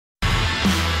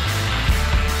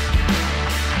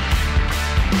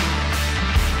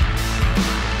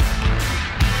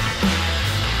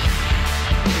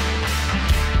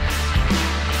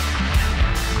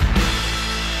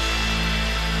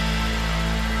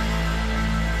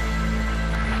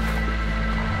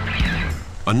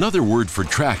Another word for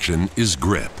traction is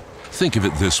grip. Think of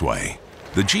it this way.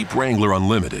 The Jeep Wrangler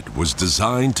Unlimited was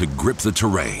designed to grip the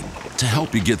terrain, to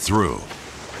help you get through.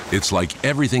 It's like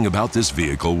everything about this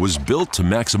vehicle was built to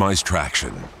maximize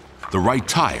traction. The right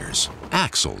tires,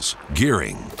 axles,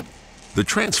 gearing. The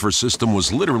transfer system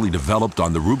was literally developed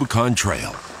on the Rubicon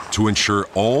Trail to ensure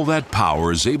all that power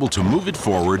is able to move it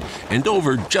forward and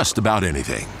over just about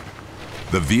anything.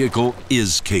 The vehicle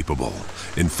is capable.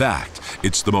 In fact,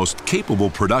 it's the most capable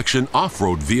production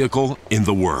off-road vehicle in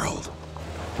the world.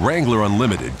 Wrangler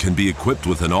Unlimited can be equipped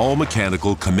with an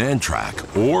all-mechanical command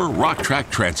track or rock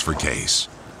track transfer case.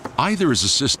 Either is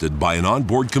assisted by an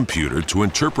onboard computer to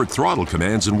interpret throttle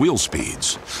commands and wheel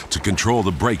speeds, to control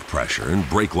the brake pressure and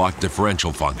brake lock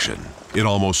differential function. It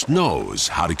almost knows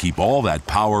how to keep all that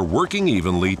power working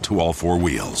evenly to all four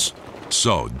wheels.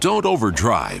 So don't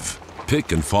overdrive.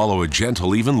 Pick and follow a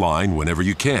gentle, even line whenever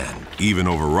you can, even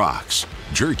over rocks.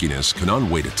 Jerkiness can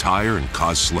unweight a tire and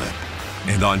cause slip.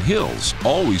 And on hills,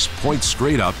 always point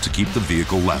straight up to keep the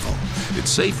vehicle level. It's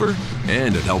safer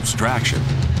and it helps traction.